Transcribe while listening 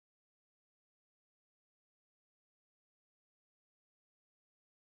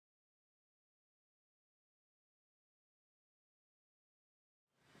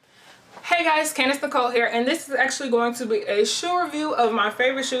Hey guys, Candace Nicole here, and this is actually going to be a shoe review of my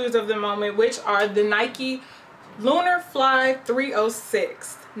favorite shoes of the moment, which are the Nike Lunarfly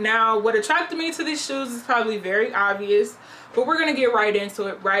 306. Now, what attracted me to these shoes is probably very obvious, but we're going to get right into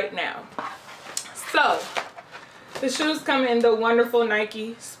it right now. So, the shoes come in the wonderful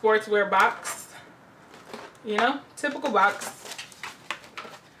Nike sportswear box. You know, typical box.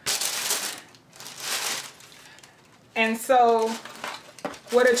 And so,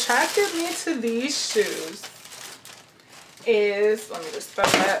 what attracted me to these shoes is, let me just spell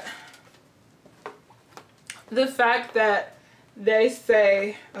that, the fact that they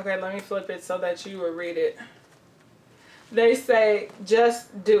say, okay, let me flip it so that you will read it. They say,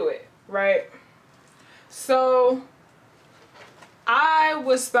 just do it, right? So, I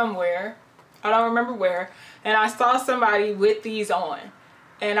was somewhere, I don't remember where, and I saw somebody with these on.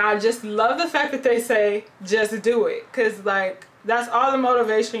 And I just love the fact that they say, just do it. Because, like, that's all the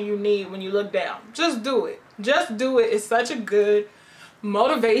motivation you need when you look down. Just do it. Just do it. It's such a good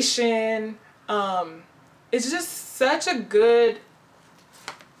motivation. It's just such a good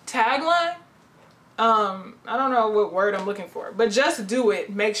tagline. I don't know what word I'm looking for. But just do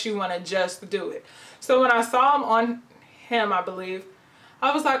it makes you want to just do it. So when I saw him on him, I believe,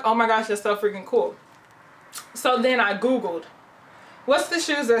 I was like, oh my gosh, that's so freaking cool. So then I Googled, what's the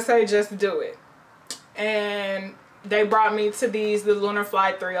shoes that say just do it? And they brought me to these, the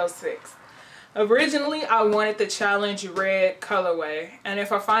Lunarfly 306. Originally, I wanted the Challenge Red colorway, and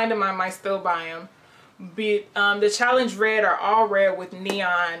if I find them, I might still buy them. The Challenge Red are all red with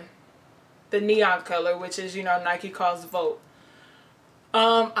neon, the neon color, which is, you know, Nike calls Vote.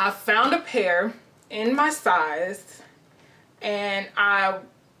 I found a pair in my size, and I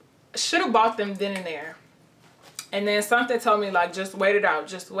should have bought them then and there. And then something told me, like, just wait it out,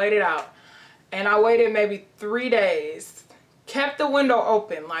 just wait it out. And I waited maybe 3 days, kept the window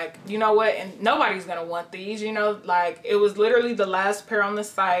open, like, you know what, and nobody's gonna want these, you know, like, it was literally the last pair on the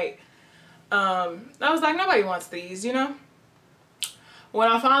site. I was like, nobody wants these, you know. When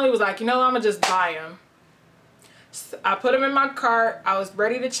I finally was like, you know, I'm gonna just buy them, so I put them in my cart. I was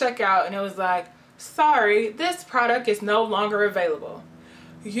ready to check out, and it was like, sorry, this product is no longer available.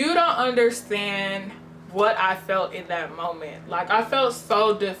 You don't understand what I felt in that moment. Like, I felt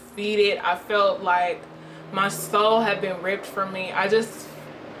so defeated. I felt like my soul had been ripped from me.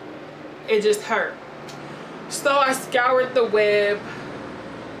 It just hurt. So I scoured the web.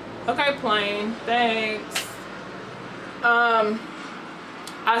 Okay, plain, thanks. I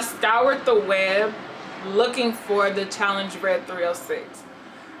scoured the web looking for the Challenge Red 306.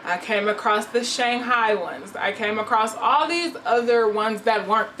 I came across the Shanghai ones. I came across all these other ones that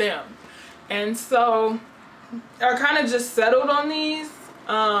weren't them. And so I kind of just settled on these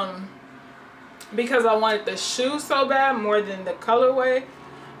because I wanted the shoe so bad more than the colorway.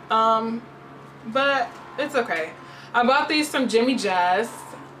 But it's okay. I bought these from Jimmy Jazz,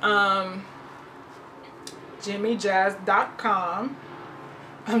 jimmyjazz.com.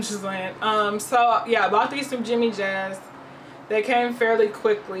 I'm just saying. So yeah, I bought these from Jimmy Jazz. They came fairly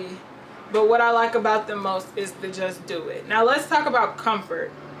quickly, but what I like about them most is the just do it. Now let's talk about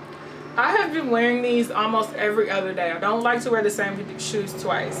comfort. I have been wearing these almost every other day. I don't like to wear the same shoes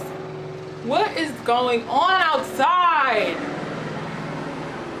twice. What is going on outside?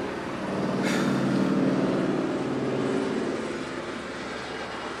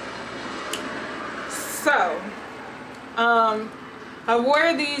 So, I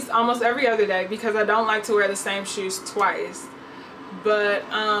wear these almost every other day because I don't like to wear the same shoes twice. But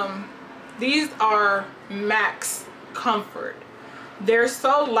these are max comfort. They're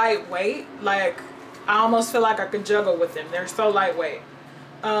so lightweight, like I almost feel like I could juggle with them. They're so lightweight.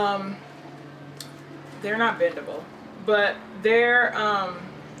 They're not bendable, but they're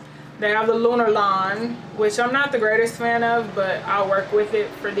they have the Lunarfly, which I'm not the greatest fan of, but I'll work with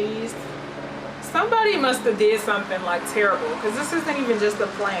it for these. Somebody must have did something like terrible, because this isn't even just a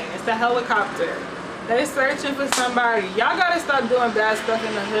plane, it's a helicopter. They're searching for somebody. Y'all gotta stop doing bad stuff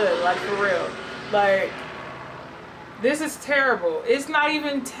in the hood, like, for real. Like, this is terrible. It's not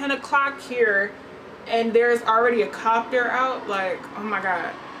even 10 o'clock here and there's already a copter out. Like, oh my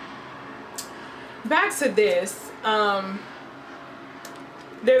god. Back to this.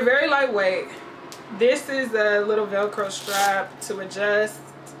 They're very lightweight. This is a little Velcro strap to adjust.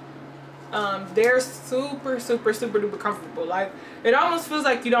 They're super duper comfortable. Like, it almost feels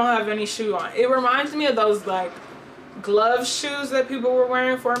like you don't have any shoe on. It reminds me of those, like, glove shoes that people were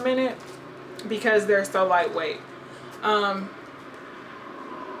wearing for a minute because they're so lightweight.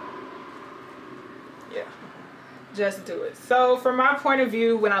 Yeah, just do it. So from my point of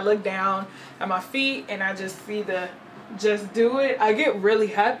view, when I look down at my feet and I just see the just do it, I get really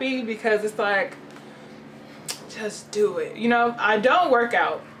happy because it's like, just do it. You know, I don't work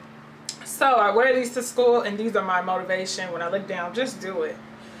out. So I wear these to school and these are my motivation when I look down. Just do it.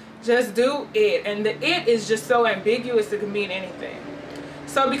 Just do it. And the it is just so ambiguous, it can mean anything.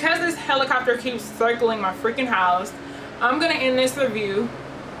 So because this helicopter keeps circling my freaking house, I'm going to end this review.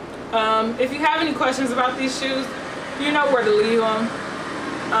 If you have any questions about these shoes, you know where to leave them.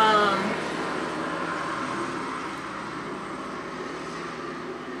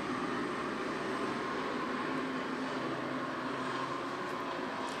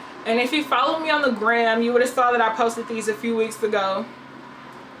 And if you follow me on the gram, you would have saw that I posted these a few weeks ago.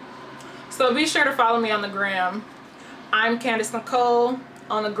 So be sure to follow me on the gram. I'm Candace Nicole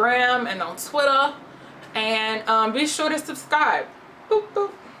on the gram and on Twitter. And be sure to subscribe. Boop,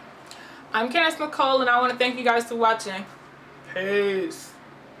 boop. I'm Candace Nicole and I want to thank you guys for watching. Peace.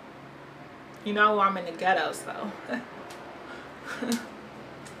 You know I'm in the ghetto, so.